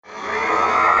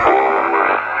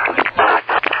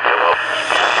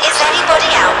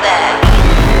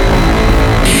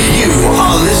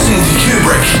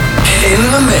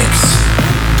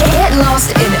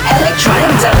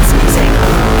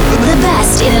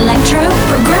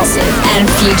and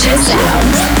future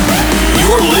sounds.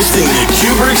 You're listening to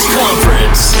Cuebrick's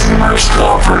Conference. Cuebrick's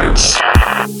Conference.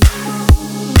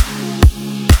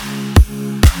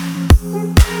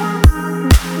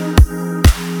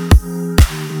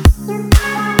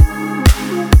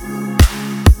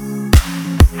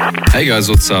 Hey guys,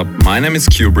 what's up? My name is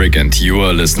Cuebrick and you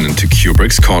are listening to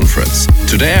Cuebrick's Conference.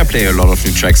 Today I play a lot of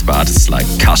new tracks by artists like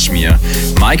Kashmir,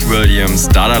 Mike Williams,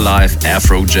 Dada Live,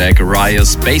 Afrojack,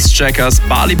 Ryos, Bassjackers,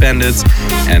 Bali Bandits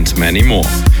and many more.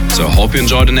 So I hope you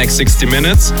enjoy the next 60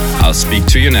 minutes. I'll speak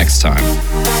to you next time.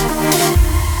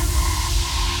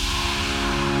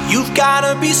 You've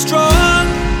gotta be strong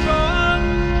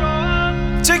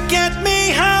to get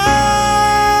me higher.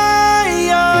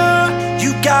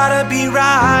 You gotta be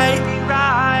right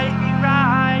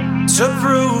to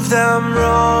prove them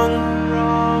wrong.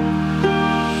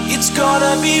 It's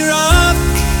gonna be rough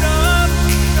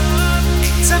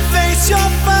to face your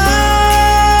fire,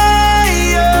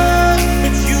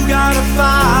 but you gotta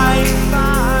fight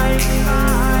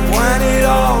when it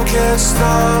all gets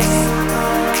tough.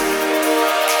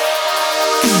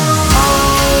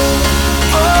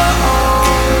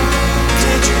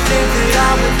 Did you think that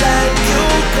I would let you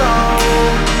go?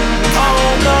 Oh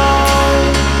no,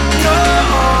 no,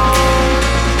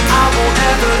 I won't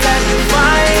ever let you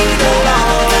fight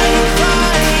alone.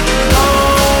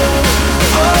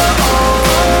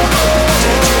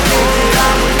 Did you think that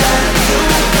I would let you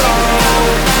go?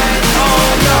 Oh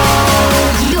no.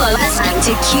 You are listening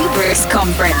to Cuebrick's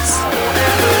Conference.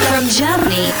 From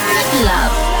Germany,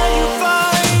 love.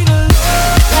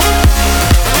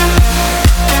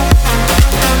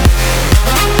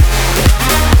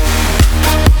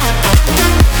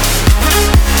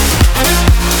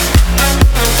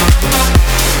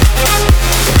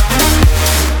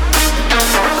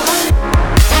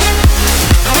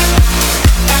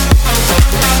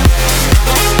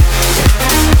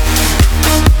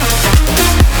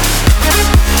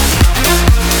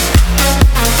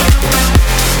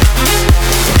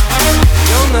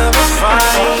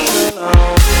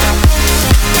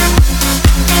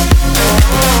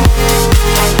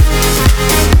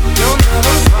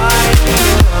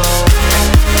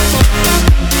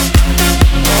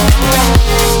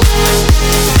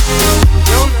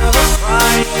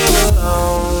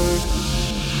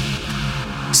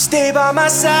 Stay by my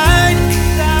side,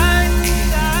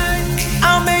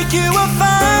 I'll make you a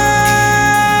fighter.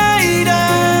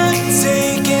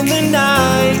 Taking the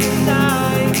night,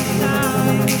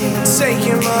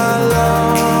 taking my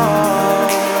love.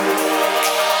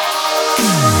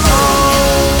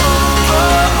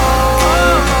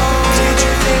 Did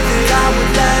you think that I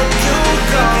would let you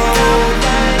go?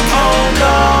 Oh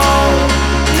no,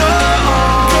 no,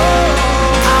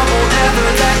 I won't ever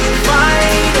let you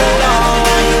fight alone.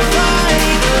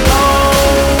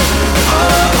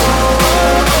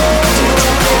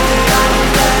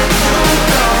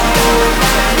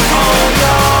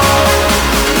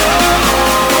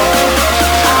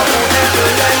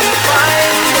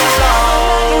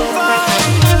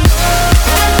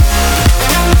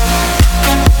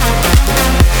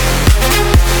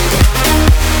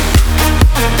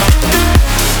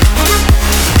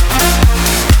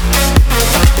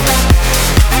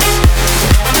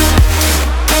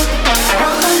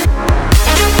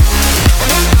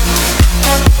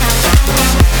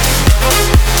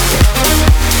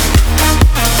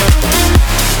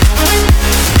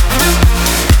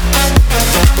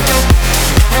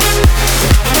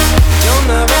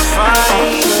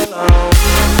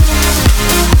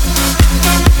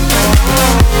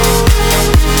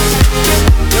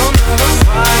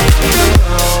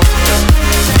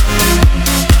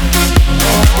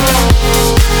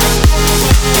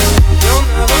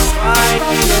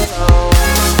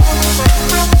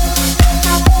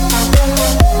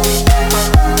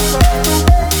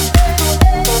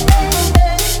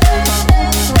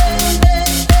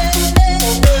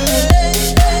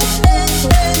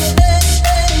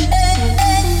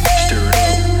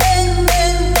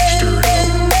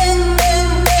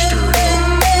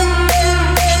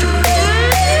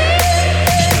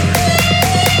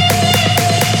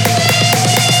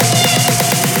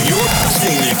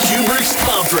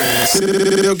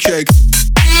 Milkshake.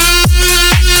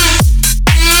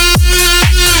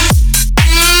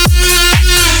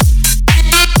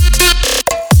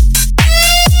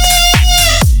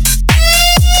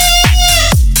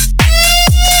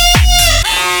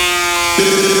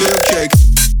 Cake.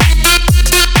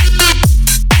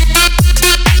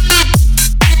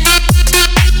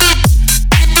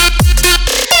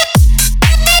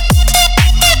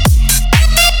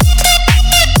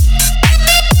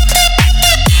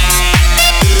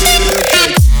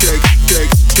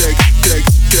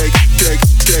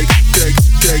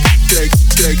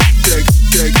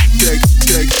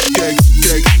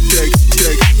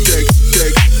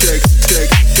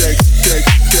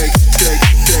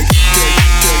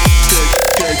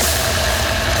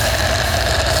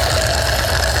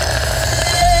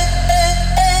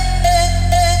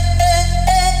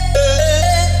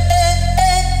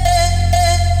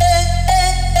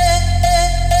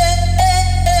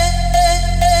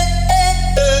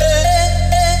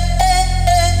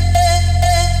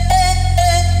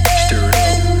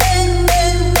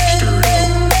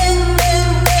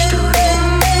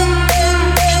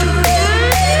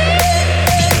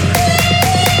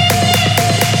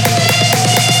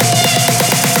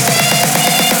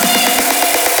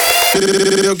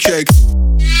 Milkshake.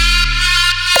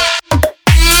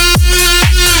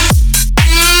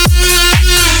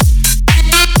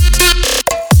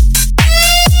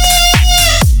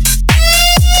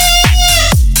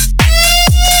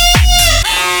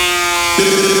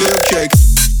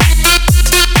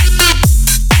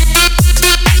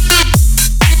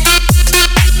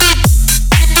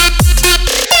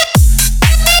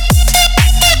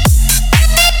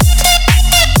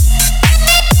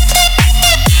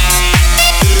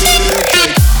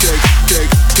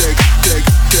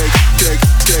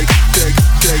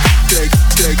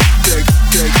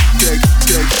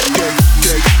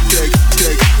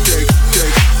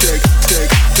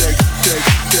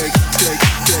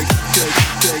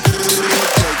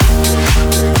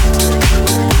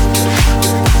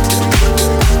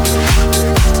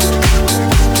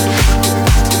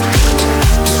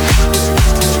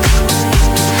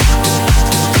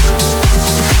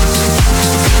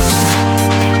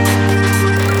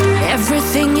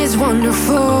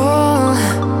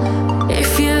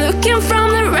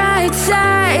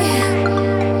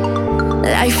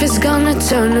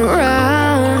 Turn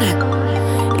around.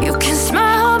 You can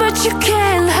smile, but you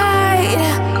can't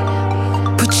hide.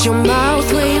 Put your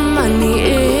mouth where your money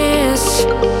is.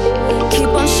 Keep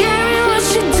on sharing what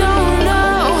you don't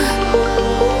know.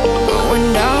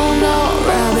 Going down a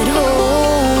rabbit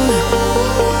hole.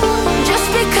 Just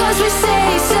because we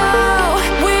say so,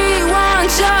 we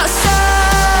want your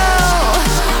soul.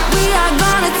 We are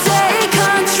gonna take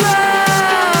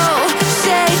control.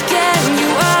 Shaking you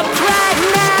up right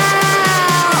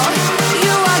now.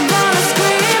 You are gonna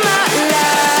scream out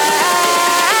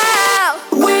loud.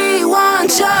 We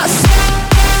want your soul.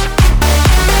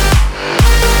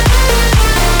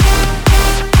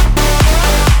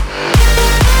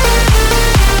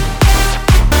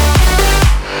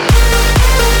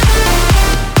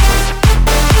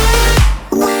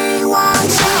 We want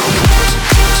your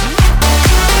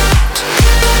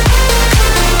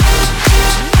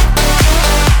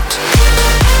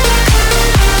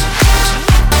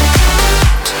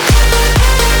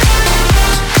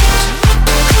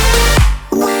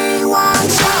We want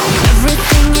you.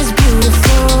 Everything is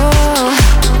beautiful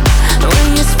when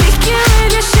you're speaking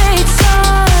with your shades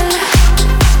on.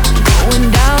 Going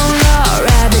down a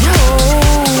rabbit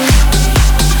hole.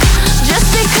 Just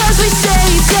because we say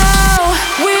so,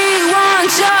 we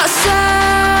want your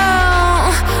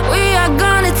soul. We are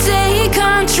gonna take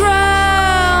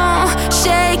control.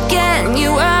 Shaking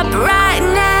you up right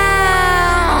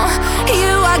now.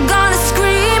 You are gonna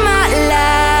scream out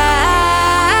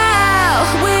loud.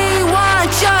 We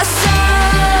want your soul.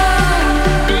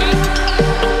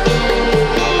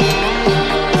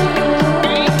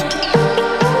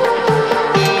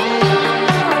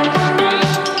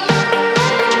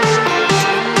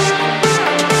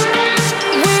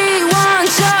 We want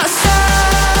your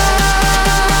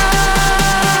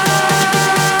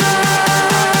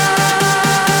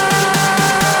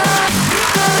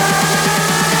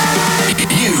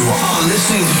You are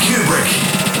listening to Cuebrick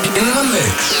in the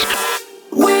mix.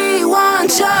 We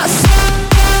want your soul.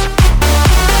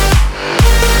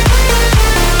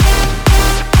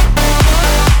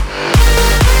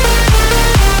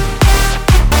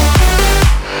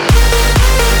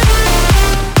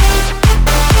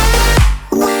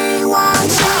 We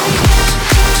want you.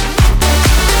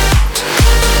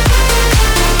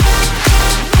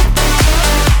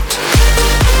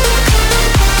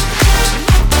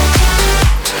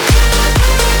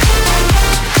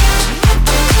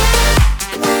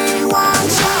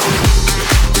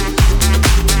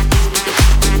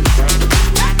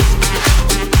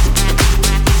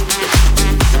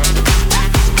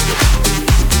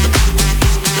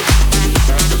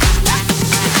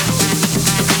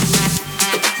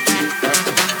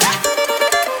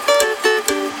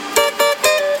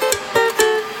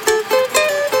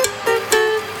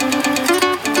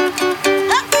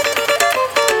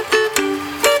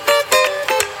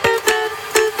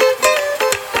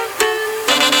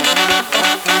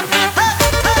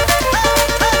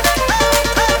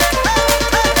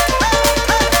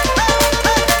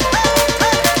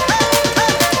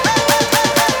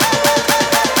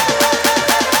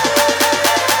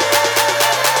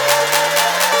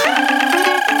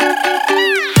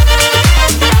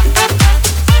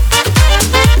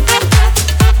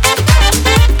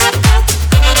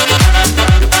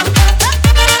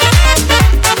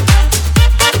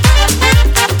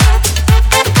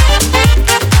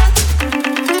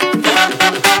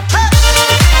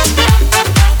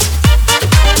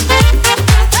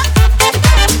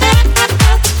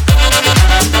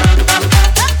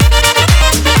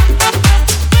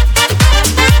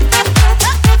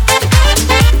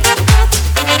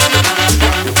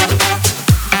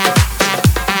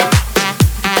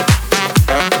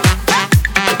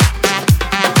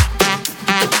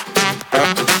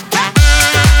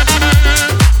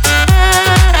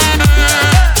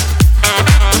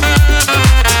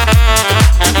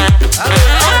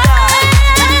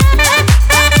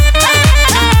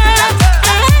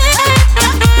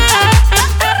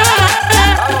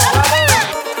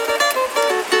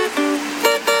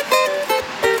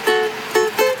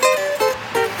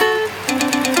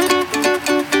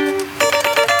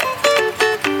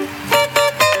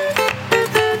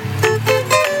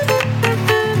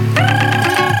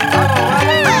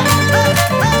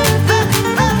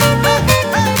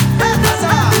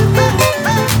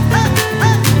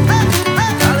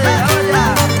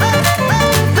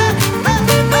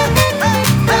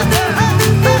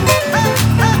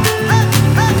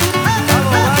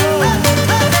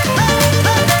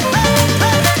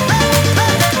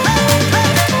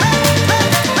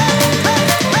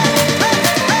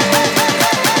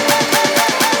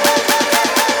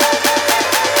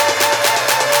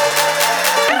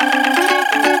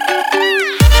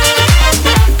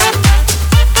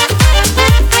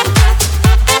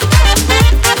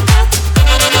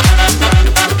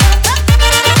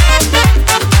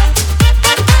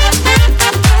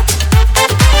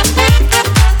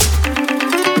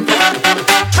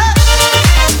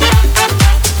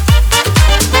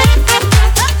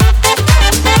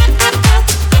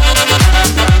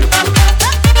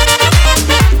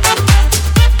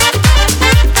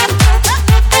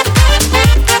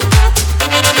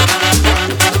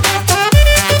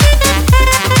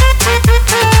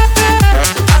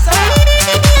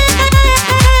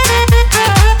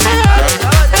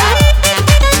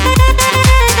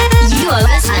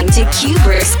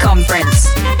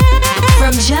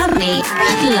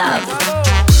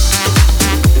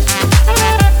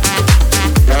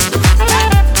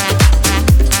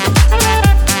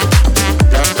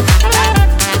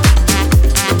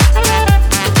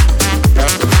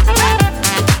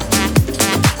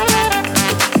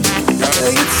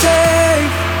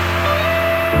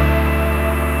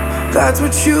 That's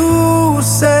what you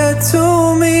said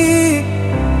to me.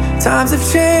 Times have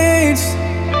changed.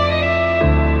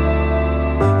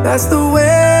 That's the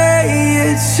way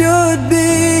it should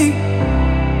be.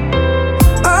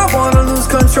 I wanna lose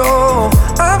control.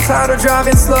 I'm tired of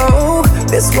driving slow.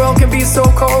 This world can be so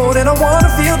cold, and I wanna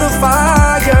feel the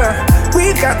fire.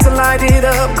 We've got to light it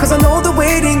up, cause I know the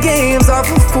waiting games are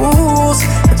for fools.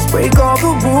 Let's break all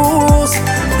the rules.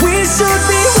 We should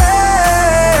be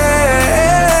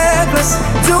reckless,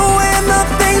 doing the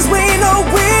things we know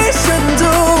we shouldn't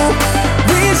do.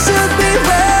 We should be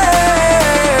reckless.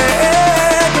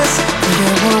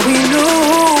 Forget what we knew.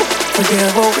 Forget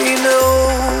what we knew.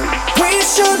 We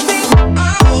should be.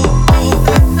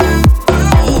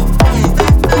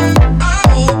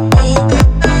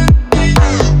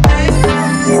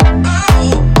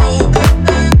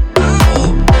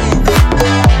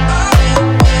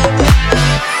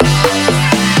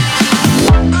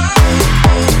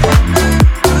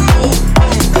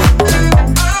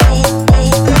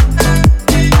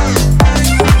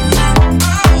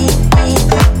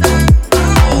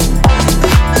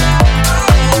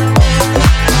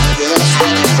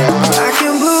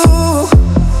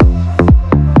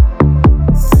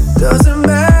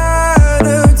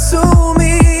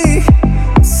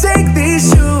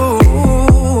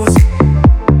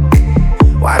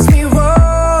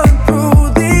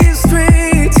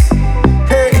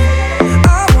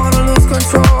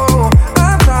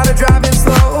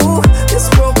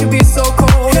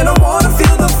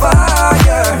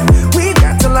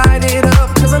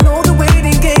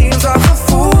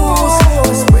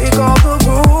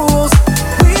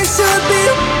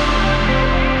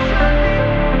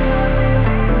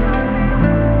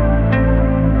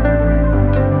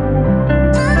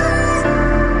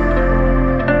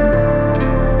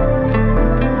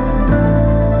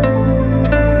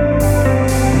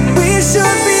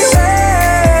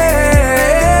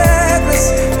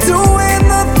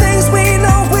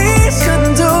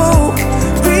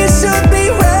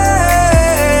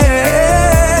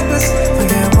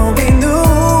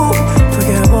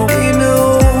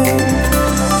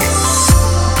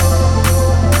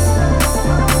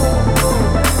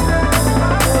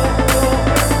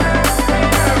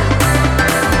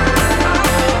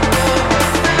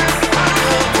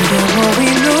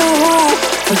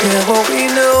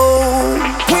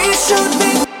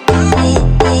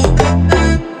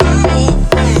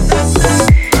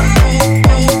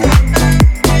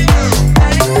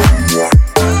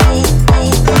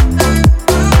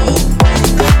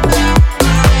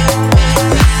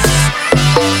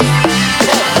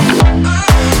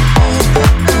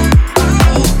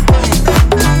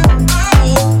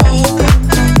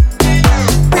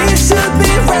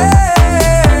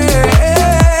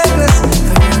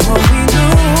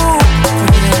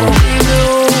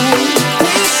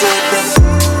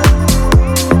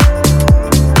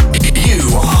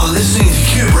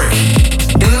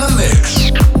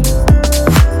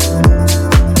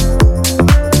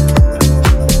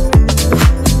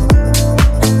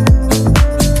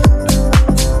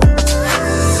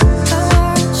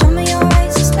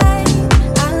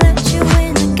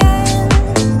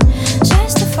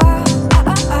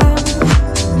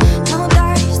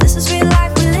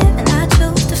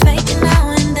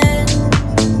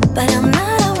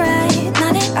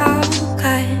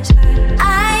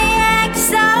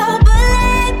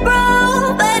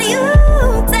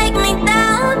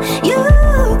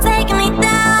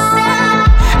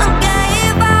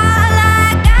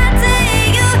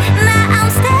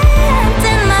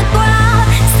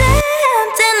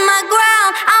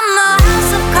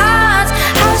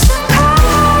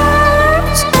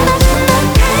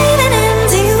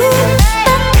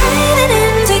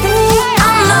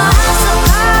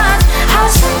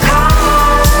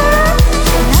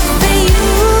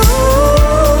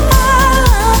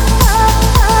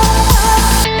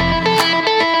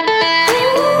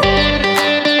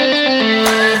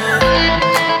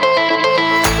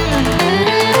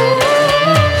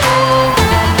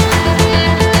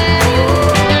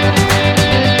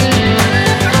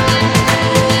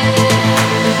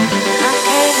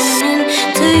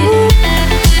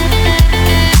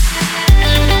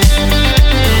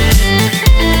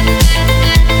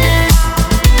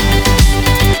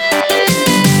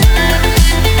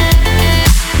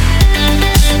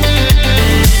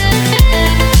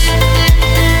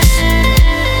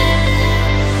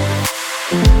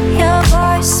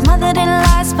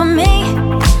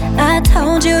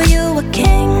 told you you were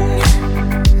king,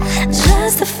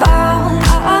 just to fall.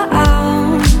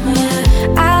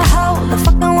 I hold the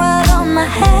fucking world on my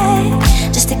head,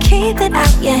 just to keep it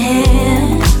out your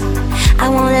hands. I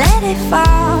won't let it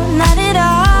fall, not at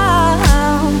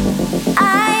all.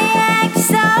 I act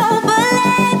so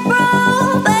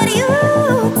bulletproof, but you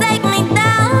take me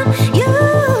down, you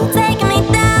take me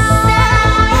down.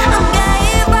 I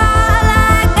gave all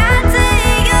I got to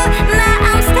you, now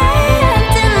I'm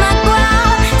standing my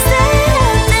ground,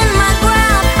 standing my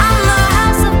ground. I'm a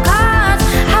house of cards,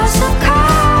 house of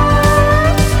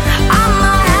cards. I'm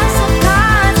a house of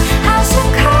cards, house of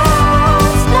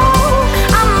cards. No,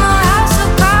 I'm a house of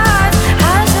cards,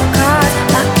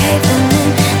 not caving in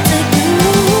to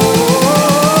you. I'm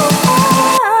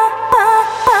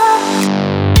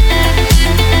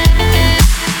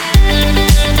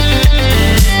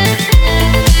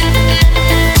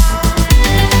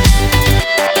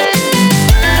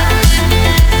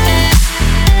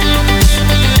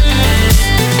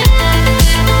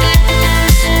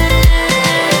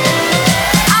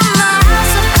a house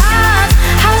of cards,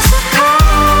 house of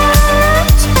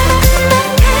cards. Not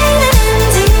caving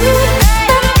into you,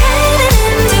 not caving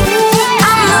into you.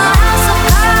 I'm a house of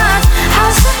cards,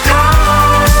 house of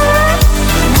cards.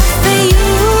 Not for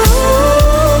you.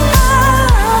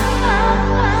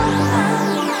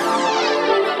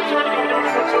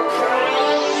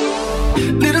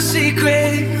 Little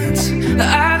secrets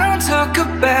that I don't talk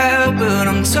about, but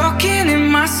I'm talking in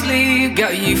my sleep.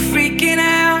 Got you freaking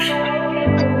out.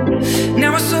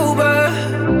 Now I'm sober,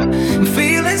 I'm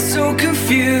feeling so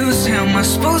confused. How am I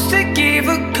supposed to give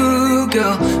a good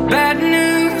girl bad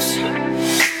news?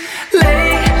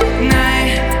 Late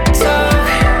night talk,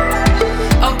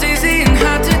 all dizzy and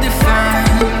hard to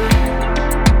define.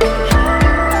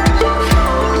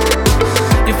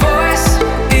 Your voice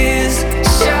is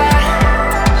shy,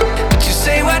 but you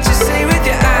say what you say with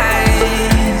your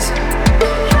eyes.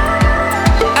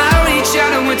 I reach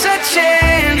out and we're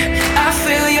touching, I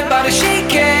feel your body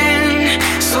shaking,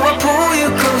 so I pull you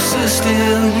closer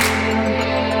still.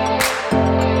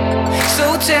 So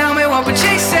tell me what we're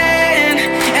chasing,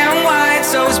 and why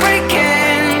it's always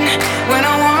breaking, when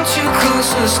I want you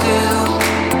closer still.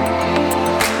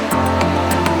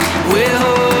 We're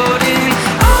holding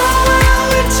on while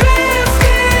we're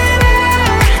drifting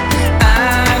out. I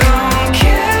don't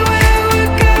care where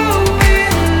we're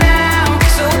going now.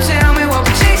 So tell me what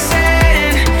we're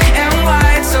chasing, and why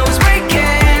it's always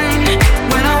breaking,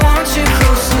 when I want you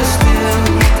closer still.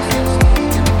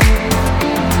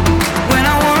 When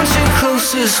I want you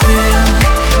closer still.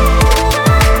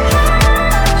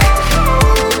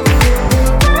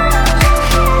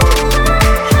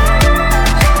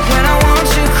 When I want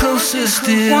you closer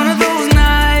still. One of those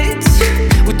nights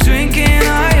we're drinking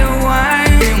all your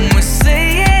wine, and we're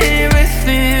saying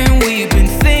everything we've been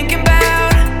thinking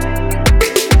about.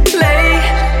 Late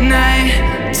night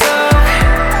talk,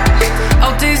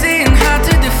 all dizzy and hard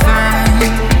to define.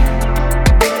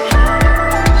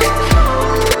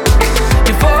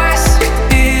 Your voice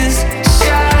is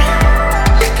shy,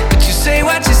 but you say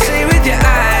what you say with your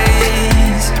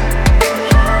eyes.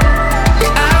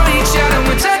 I reach out and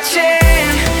we're touching,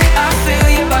 I feel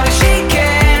your body shaking,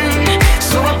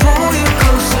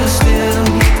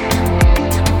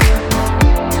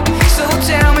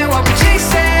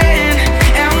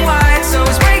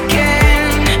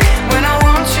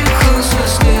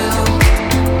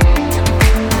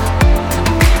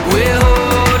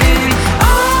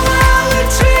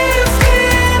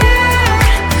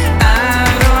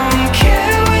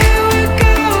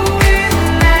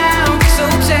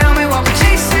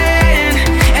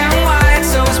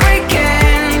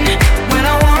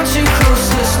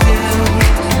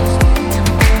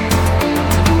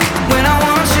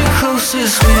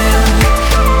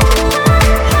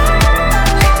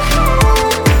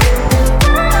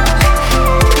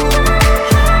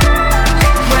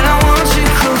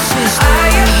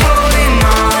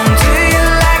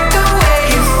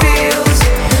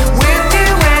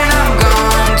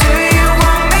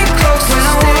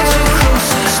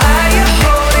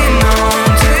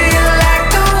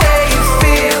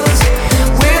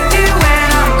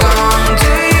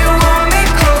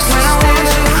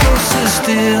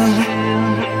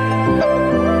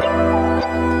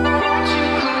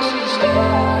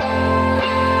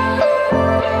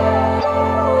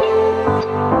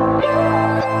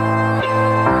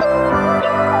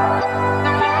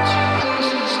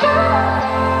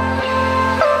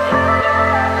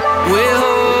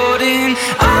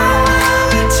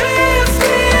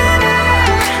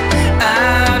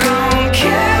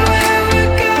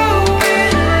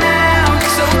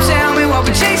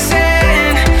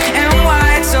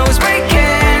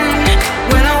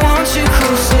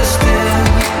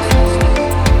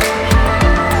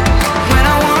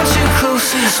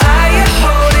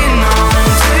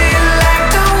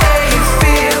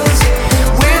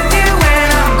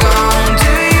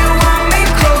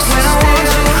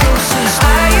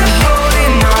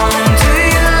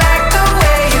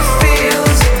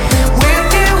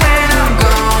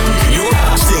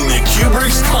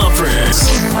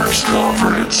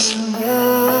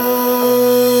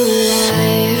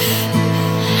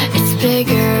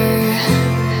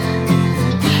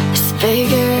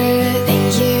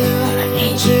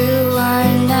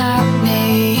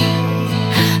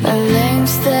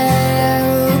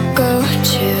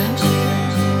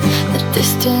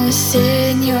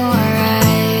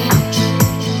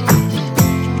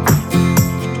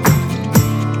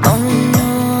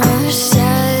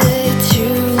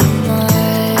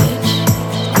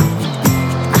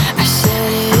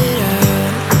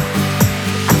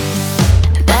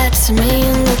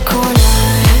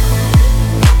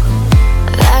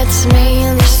 puts me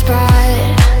in the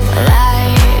spotlight,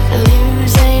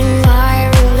 losing my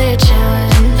religion,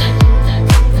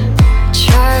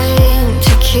 trying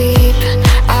to keep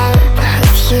up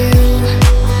with you,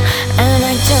 and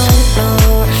I don't know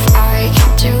if I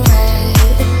can do it.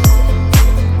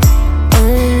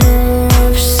 Oh no,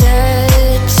 I've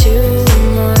said too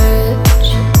much,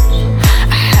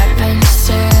 I haven't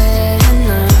said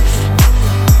enough.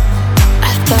 I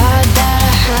thought that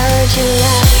I heard you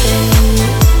laughing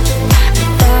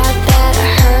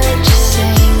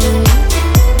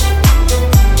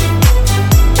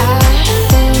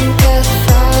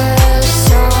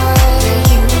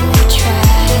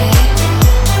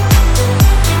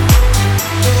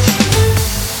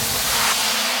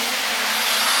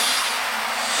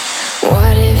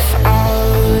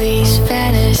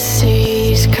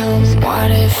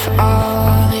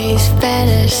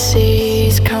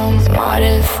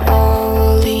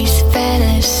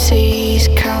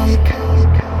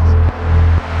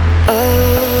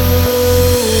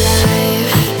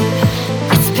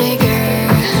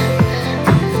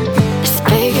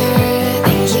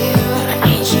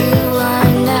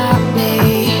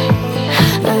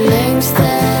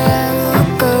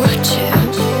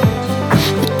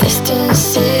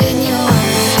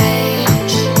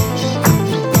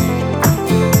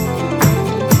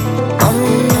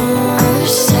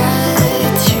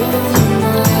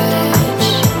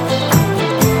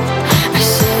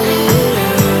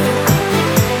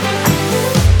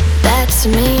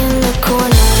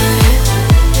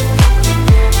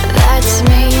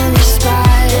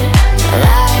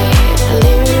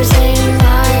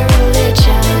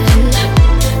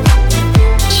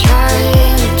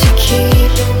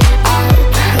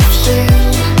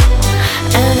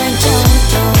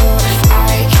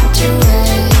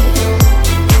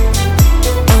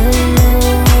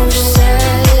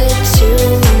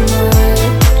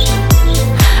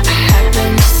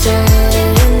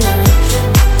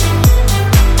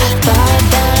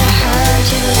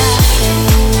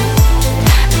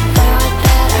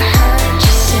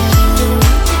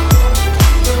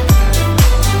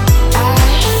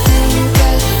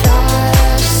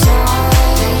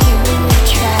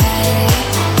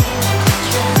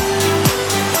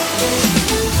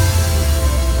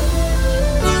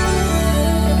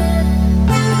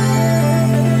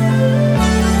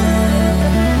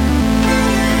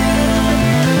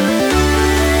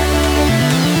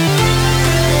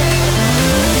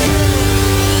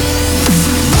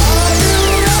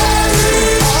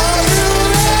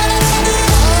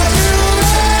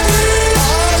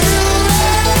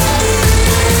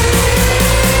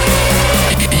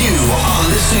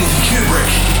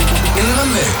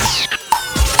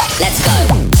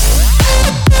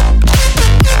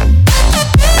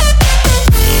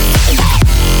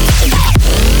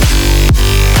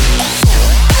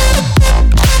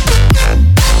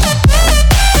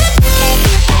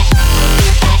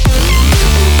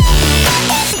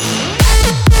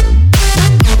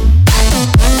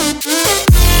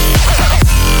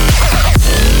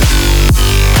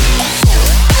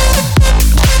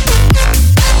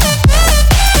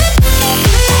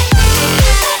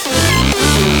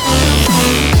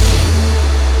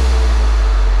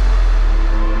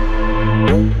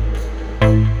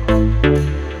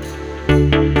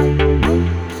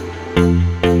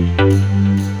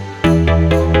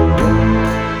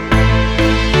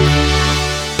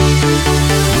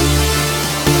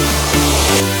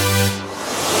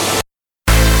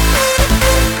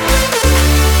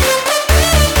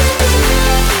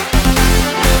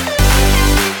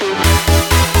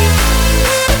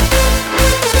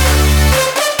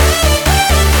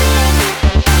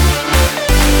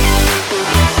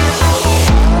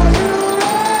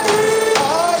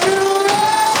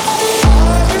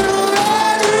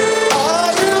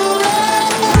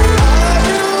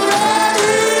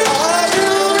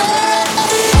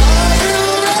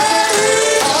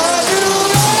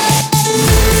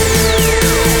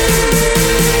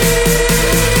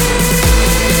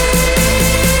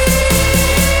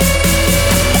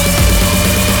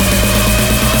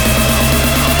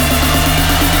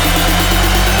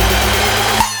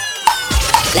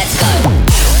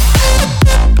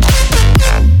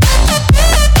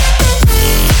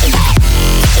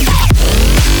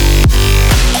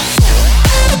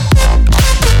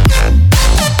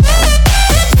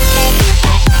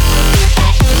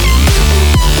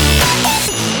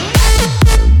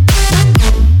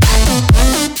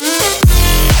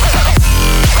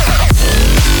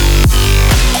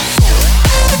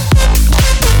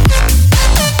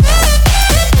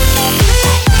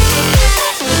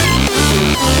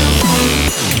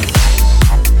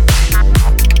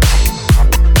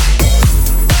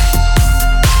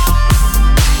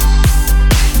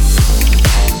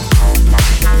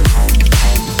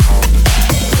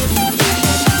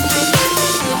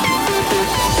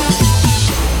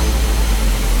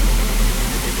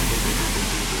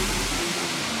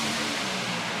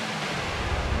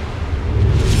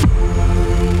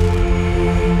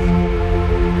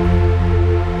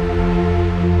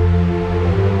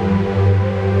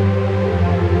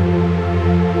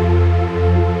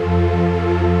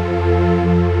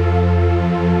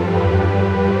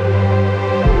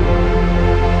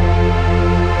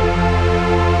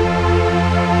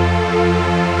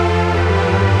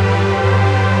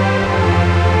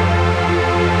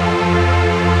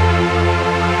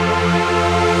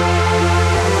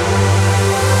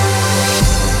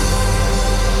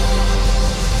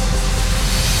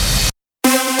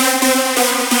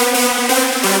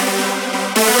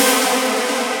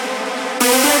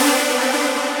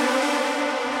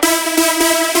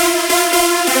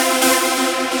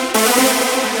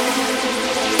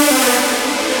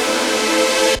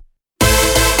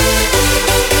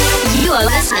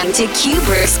listening to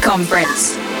Cuebrick's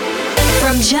Conference.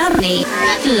 From Germany,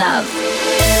 love.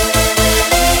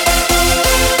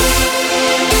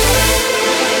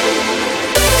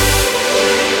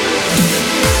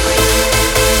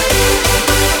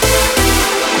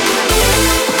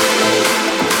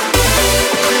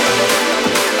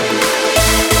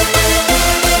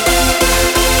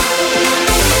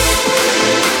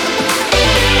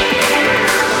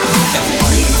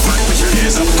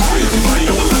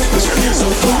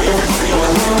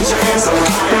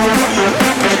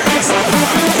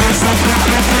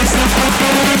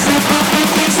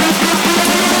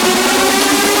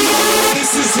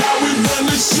 This is how we run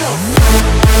the show.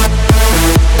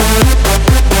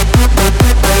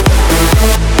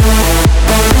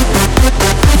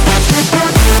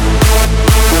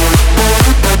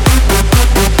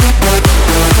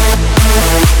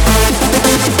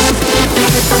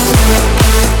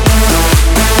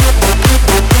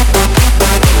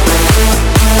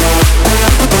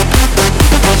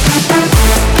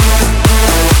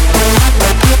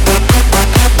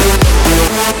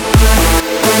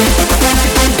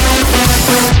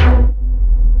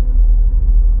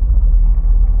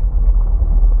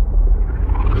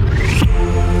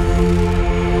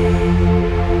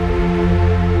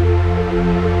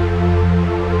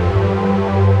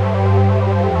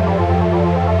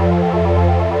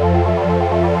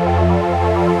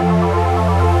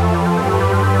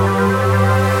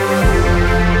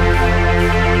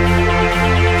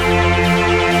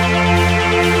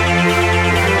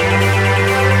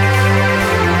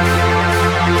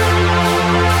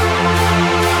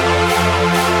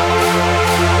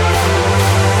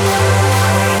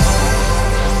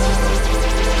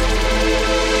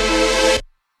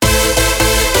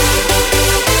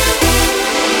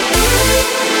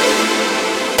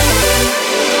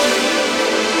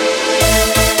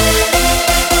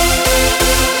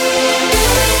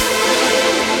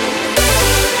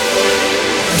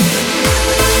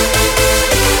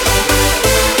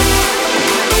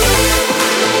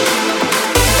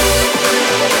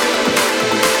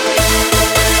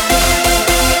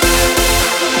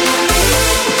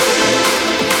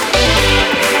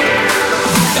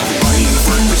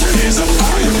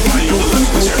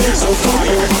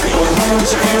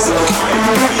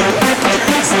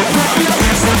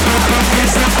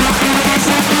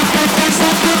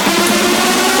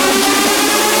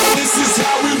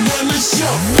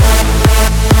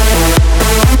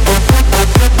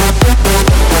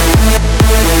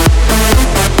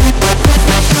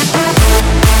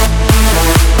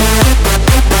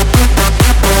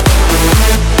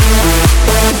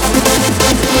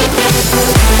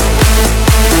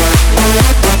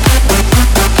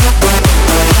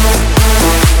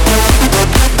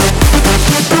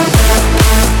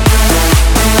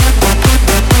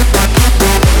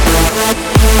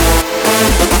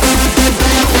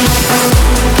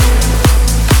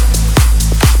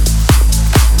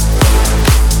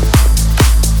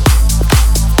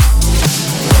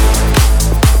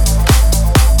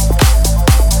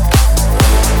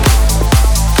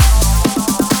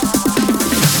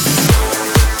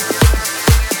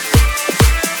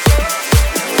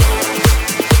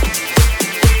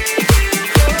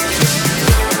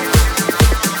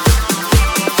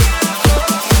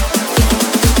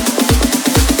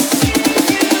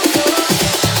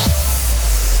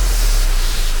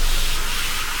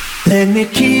 Let me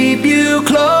keep you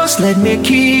close, let me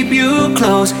keep you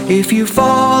close. If you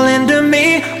fall into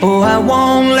me, oh I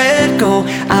won't let go.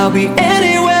 I'll be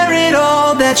anywhere at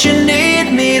all that you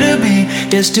need me to be,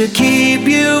 just to keep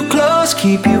you close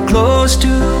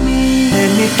to me.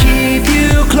 Let me keep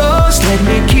you close, let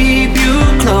me keep you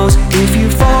close. If you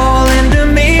fall into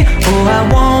me, oh I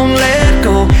won't let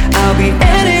go. I'll be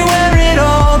anywhere at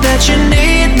all that you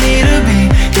need me to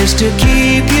be, just to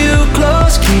keep you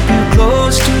close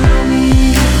to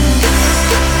me.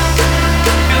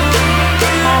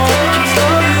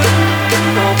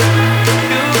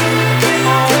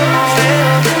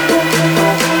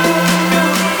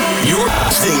 You're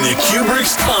listening to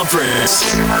Cuebrick's Conference.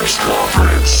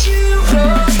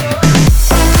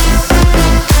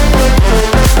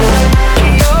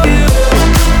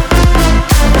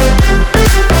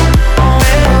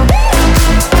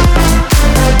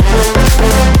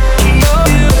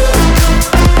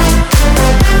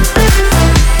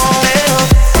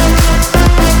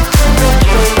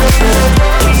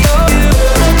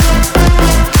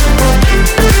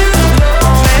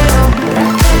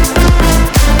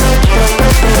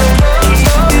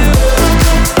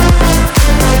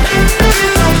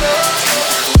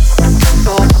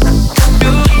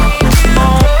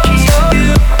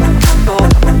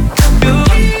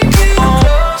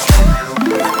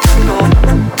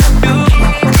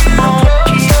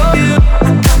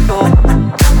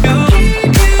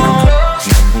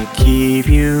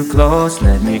 close,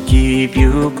 let me keep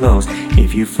you close.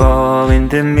 If you fall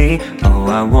into me, oh,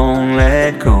 I won't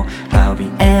let go. I'll be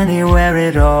anywhere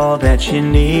at all that you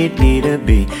need me to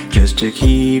be, just to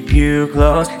keep you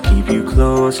close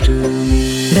to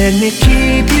me. Let me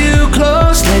keep you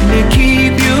close, let me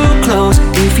keep you close.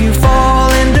 If you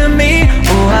fall into me,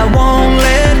 oh, I won't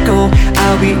let go.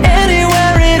 I'll be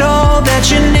anywhere at all that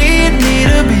you need me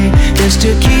to be, just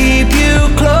to keep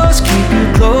you close to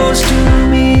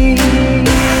me.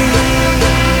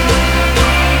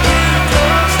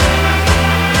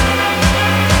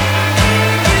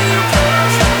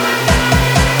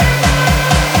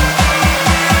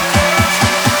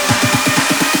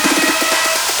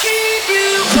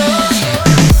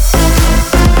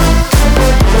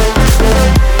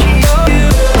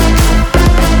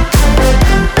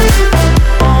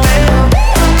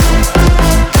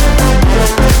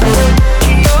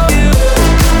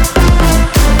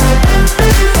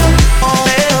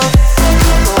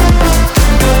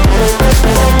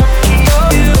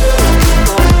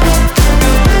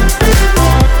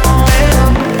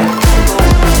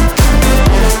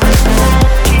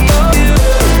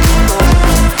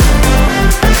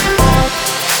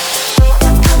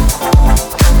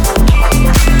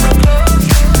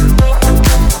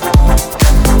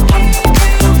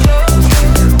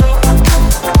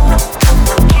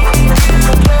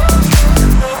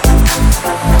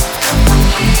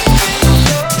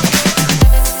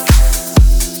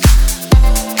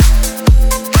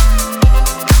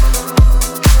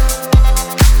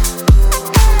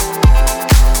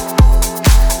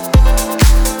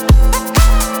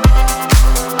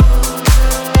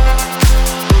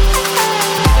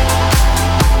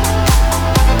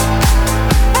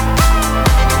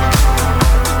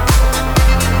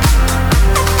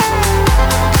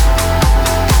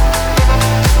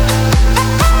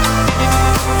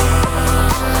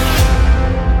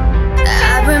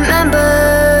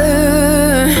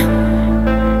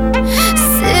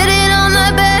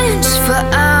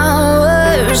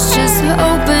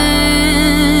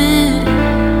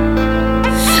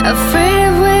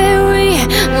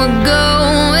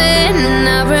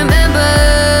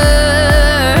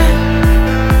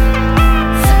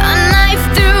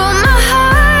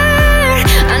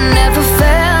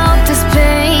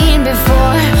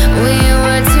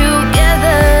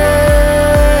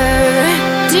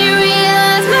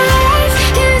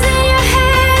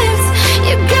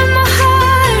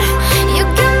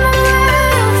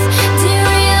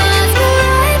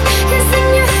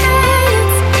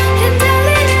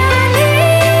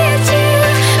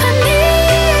 I need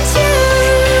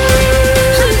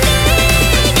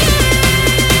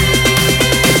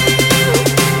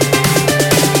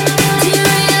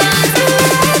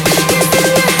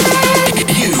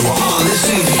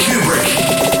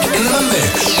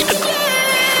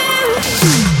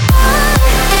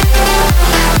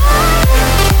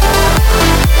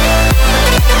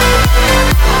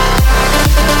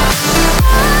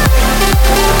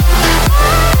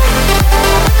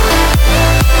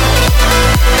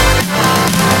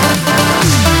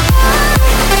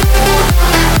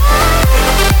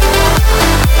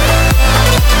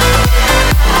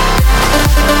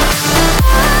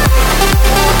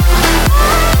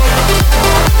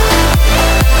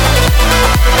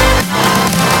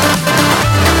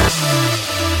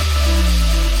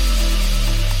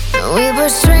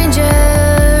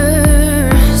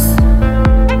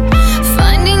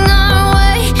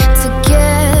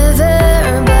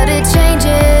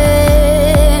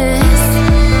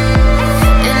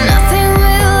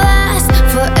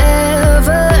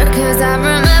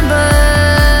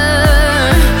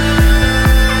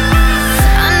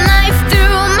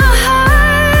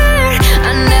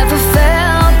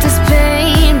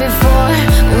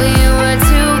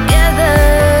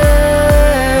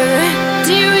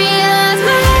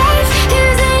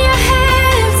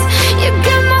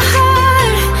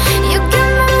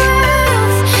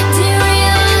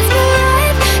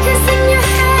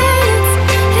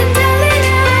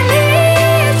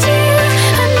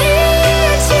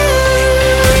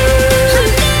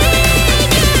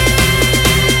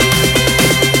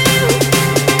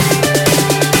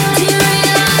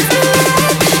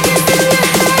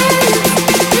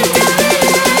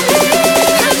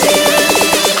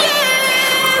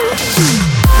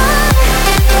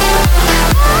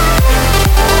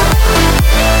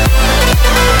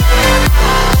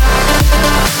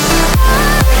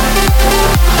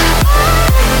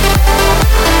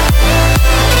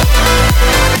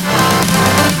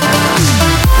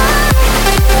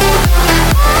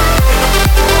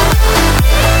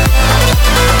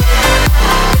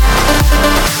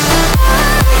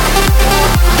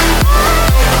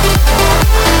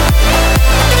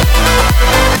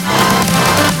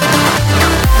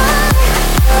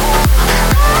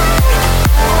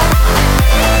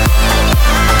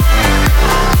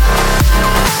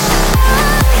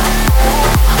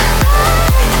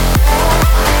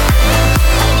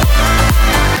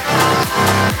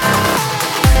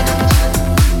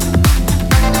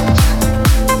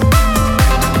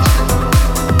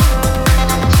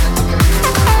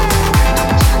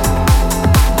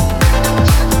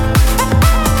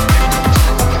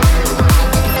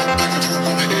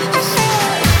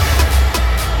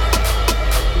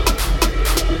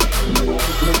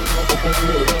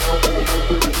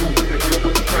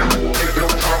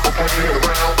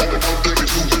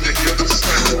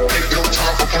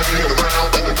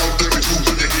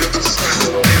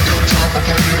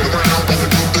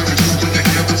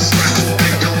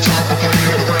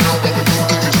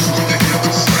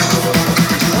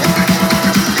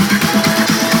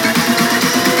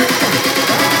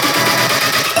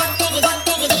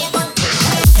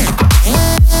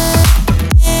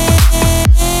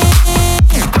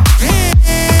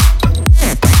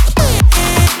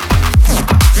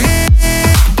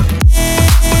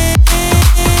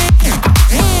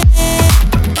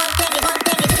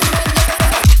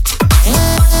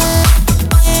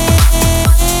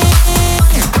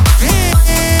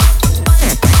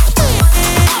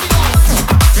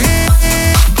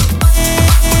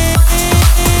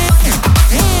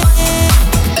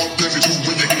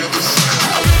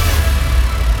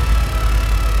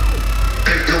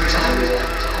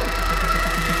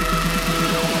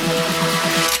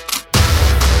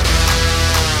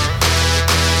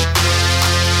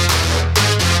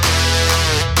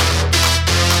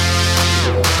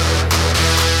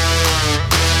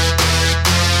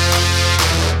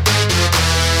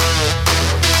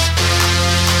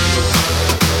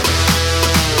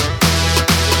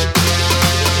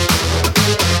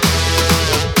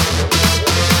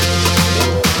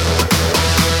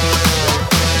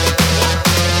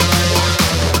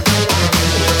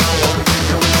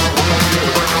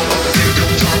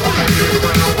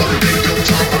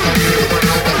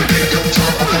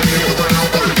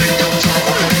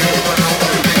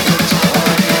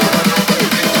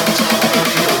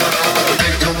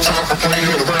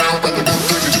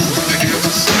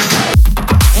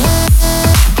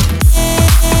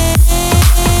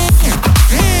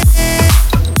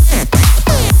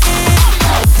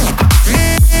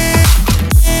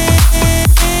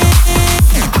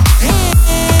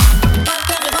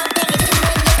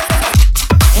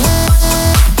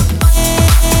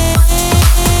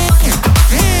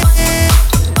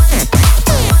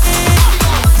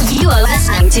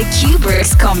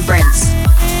Conference.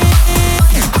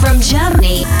 From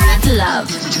Germany, love.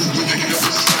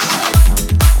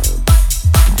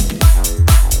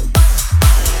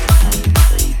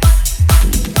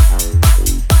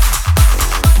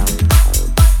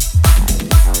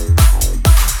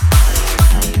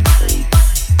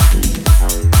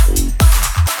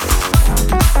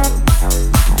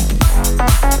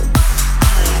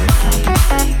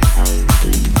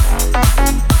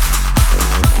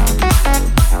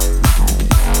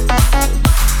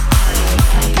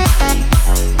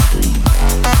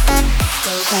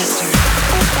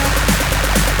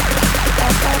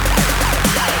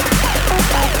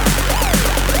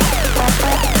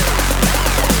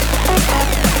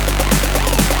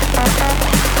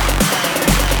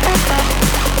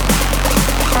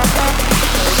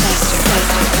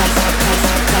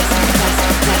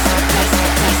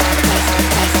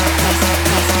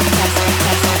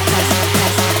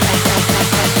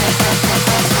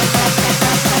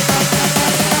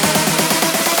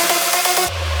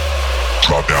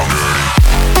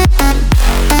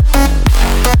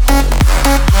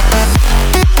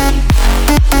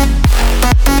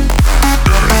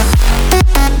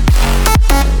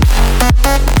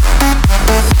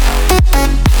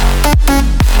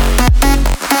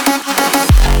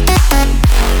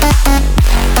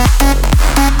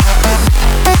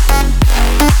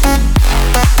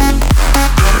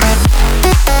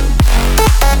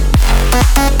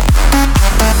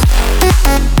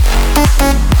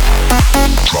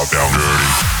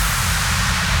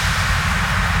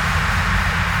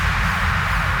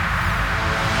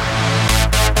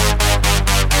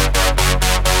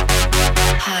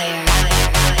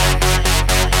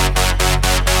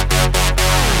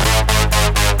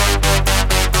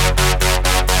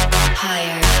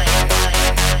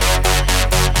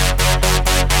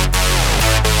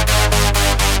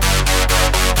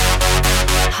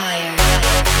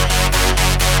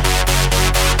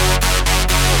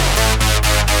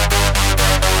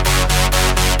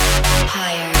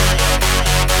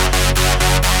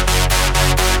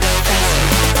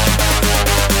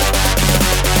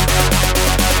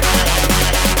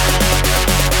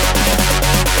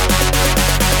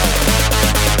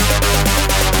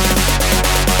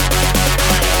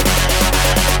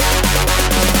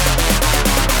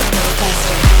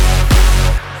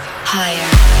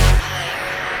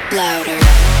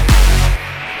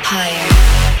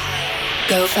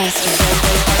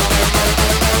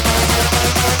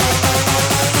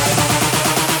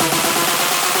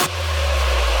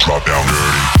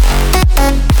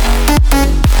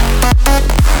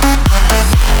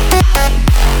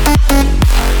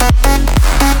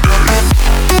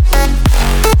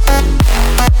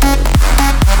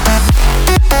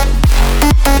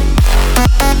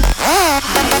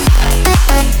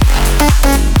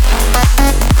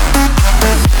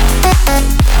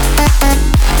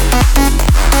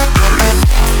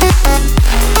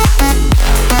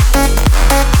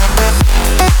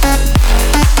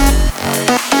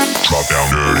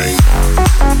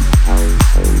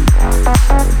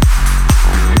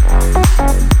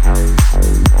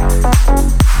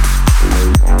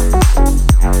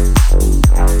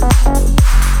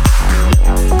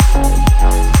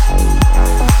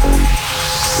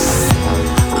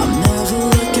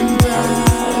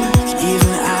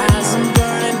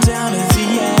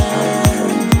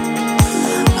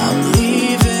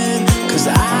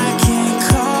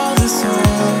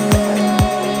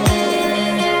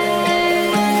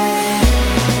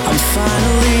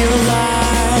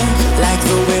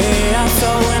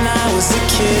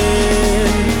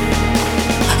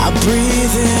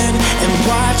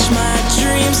 watch my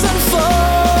dreams unfold.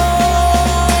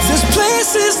 There's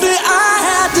places that I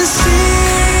had to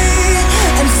see,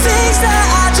 and things that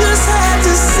I just had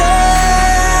to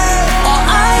say. All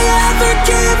I ever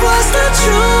gave was the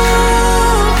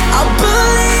truth. I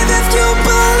believe if you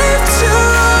believe too.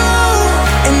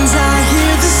 And I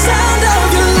hear the sound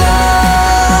of your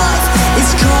love.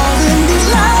 It's calling me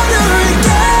louder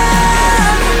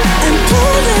again, and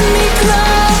pulling me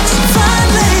close.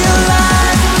 Finally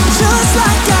alive, just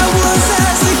like I was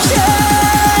as a kid.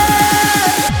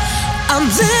 I'm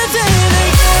living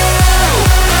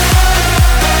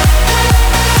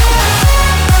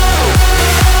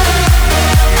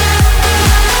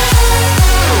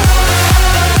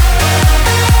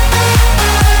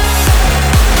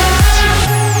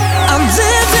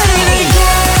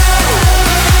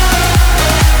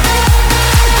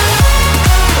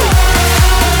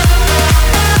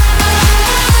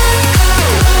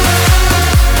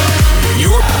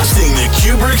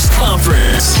Cuebrick's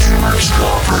Conference.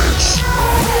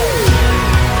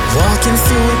 walking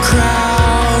through a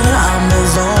crowd. I'm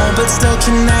alone but still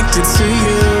connected to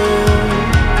you.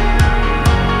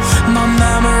 My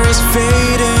memory's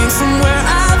fading from where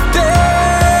I've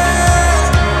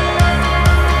been,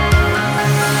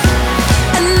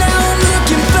 and now I'm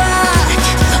looking back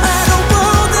at a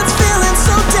world that's feeling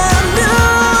so damn new.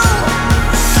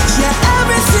 Yeah,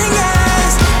 everything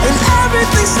ends and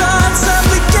everything starts up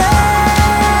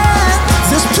again.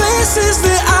 There's places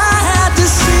that I had to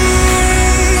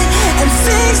see, and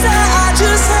things that I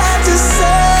just had to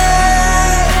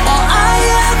say. All I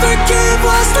ever gave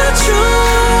was the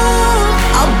truth.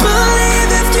 I believe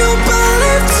if you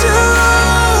believe too.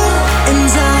 And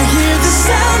I hear the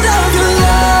sound of your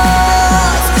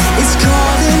love. It's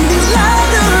calling me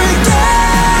louder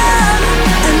again,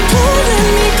 and pulling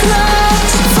me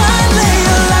close. Finally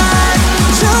alive,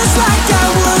 just like I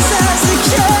was as a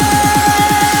kid.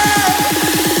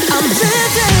 I'm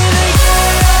living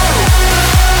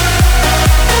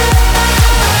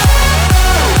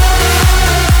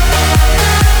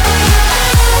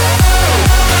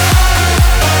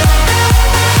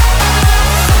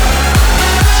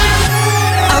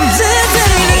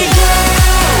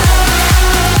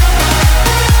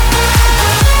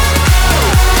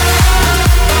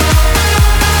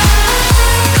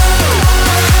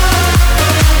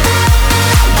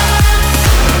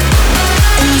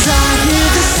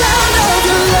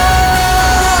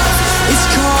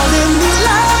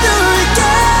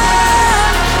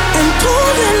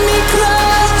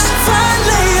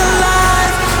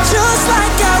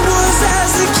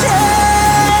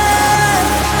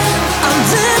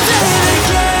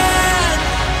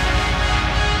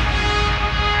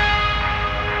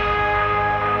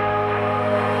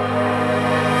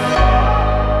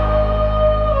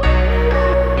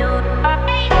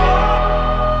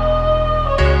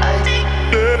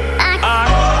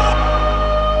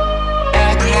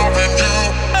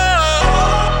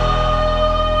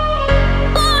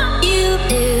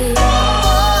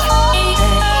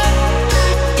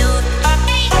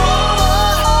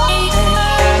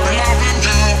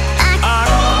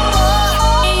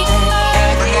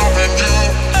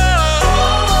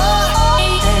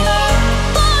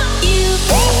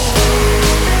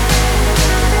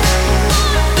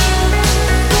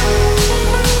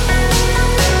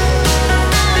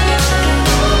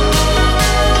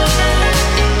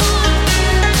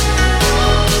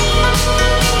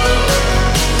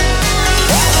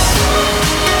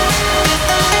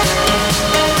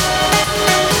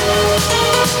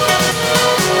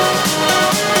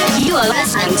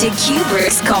to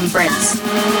Cuebrick's Conference.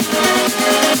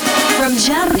 From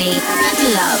Germany,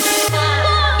 love.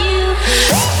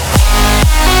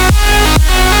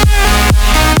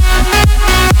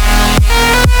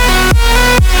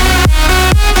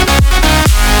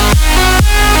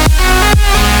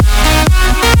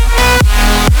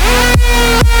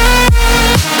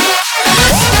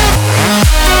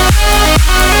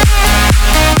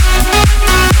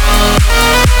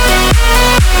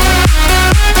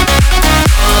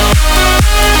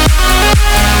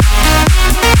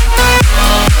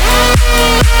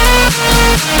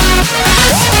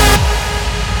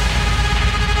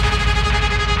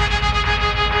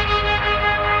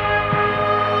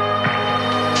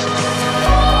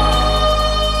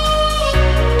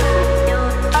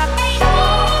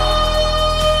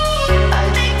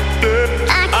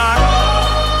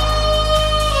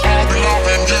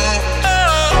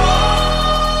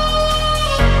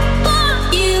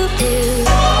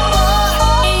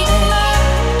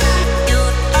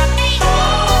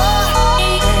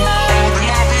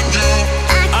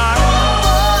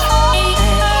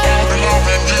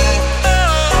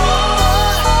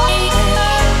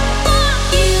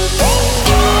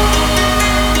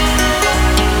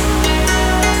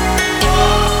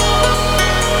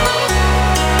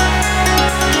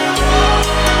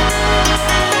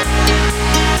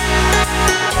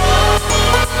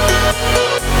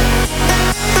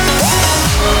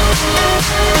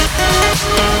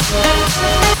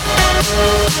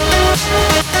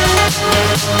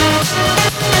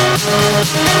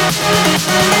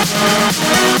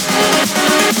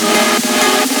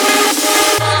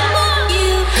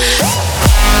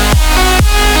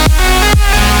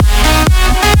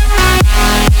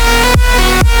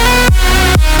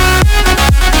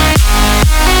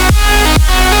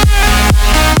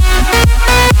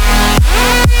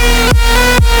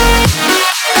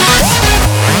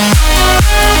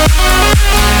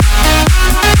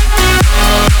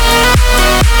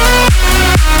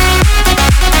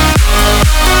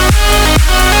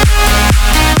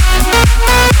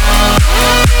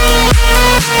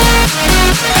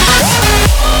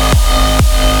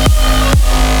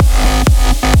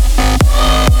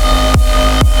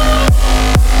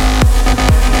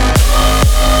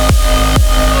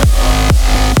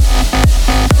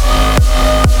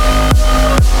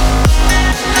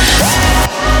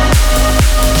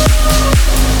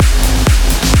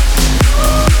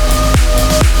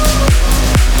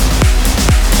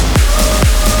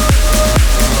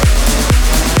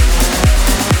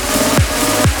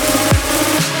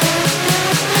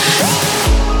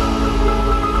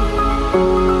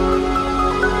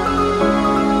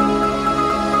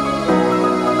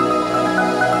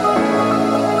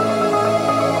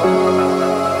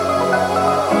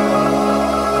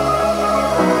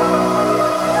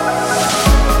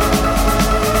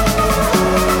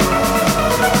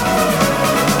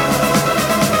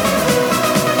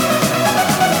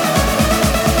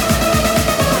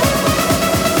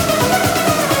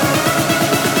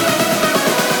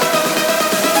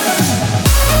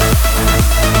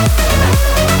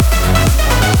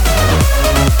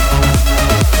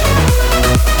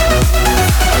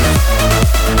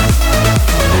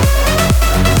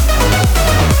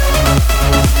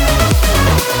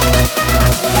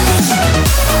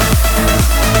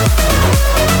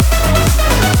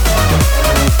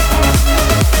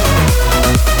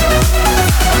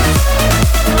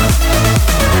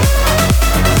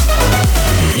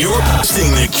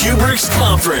 Cuebrick's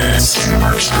Conference.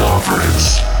 Cuebrick's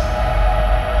Conference.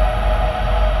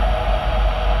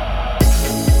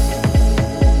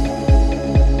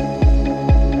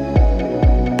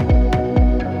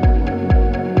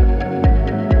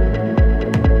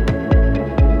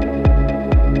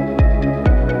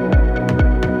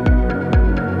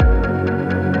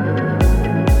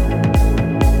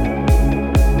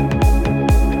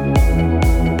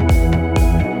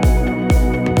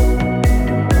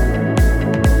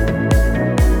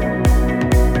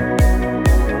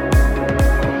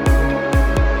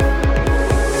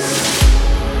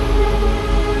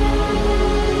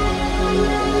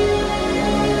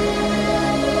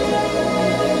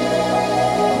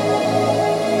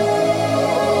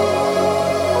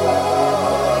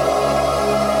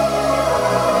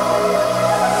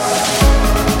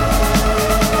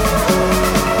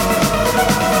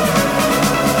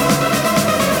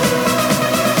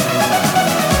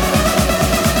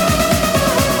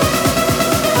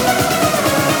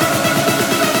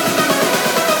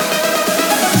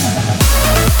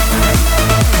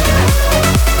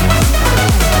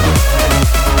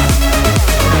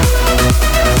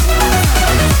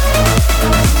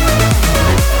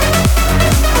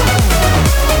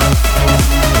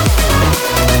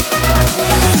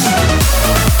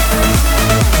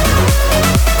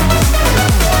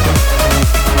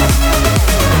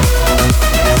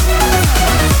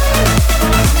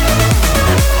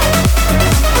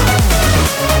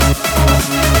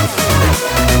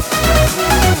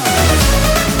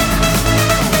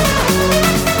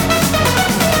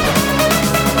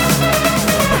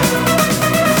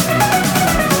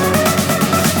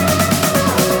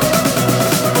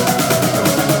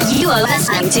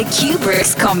 To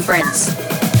Cuebrick's Conference.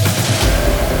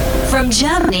 From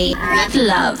Germany,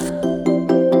 love.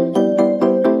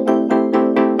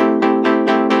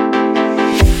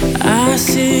 I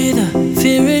see the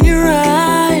fear in your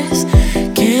eyes.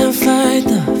 Can't fight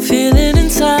the feeling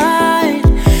inside.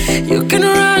 You can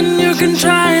run, you can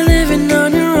try living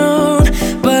on your own,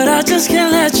 but I just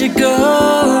can't let you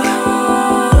go.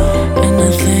 And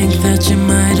I think that you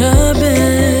might have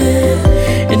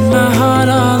been in my heart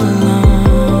all along.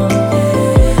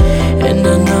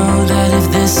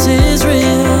 This is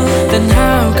real, then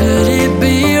how could it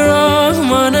be wrong?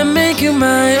 Wanna make you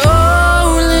my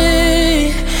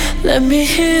only. Let me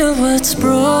heal what's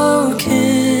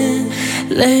broken.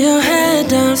 Lay your head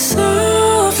down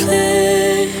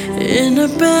softly in a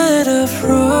bed of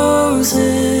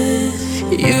roses.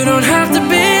 You don't have to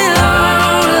be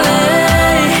lonely.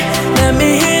 Let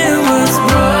me heal what's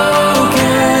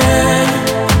broken.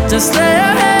 Just lay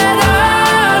your head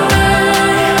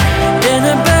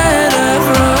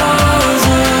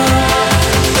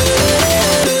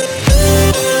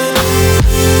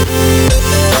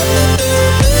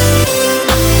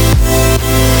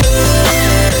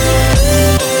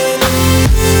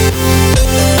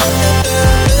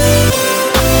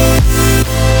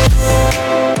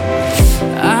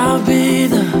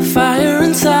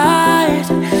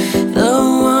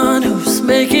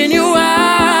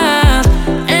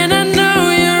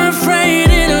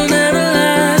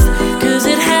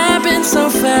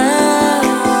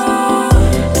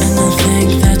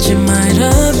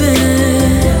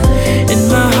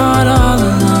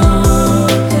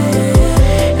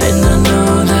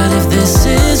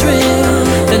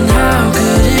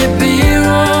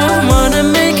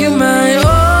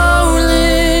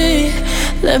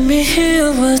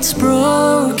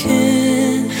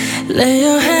Lay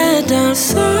your head down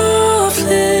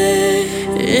softly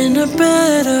in a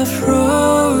bed of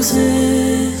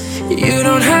roses. You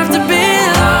don't have to be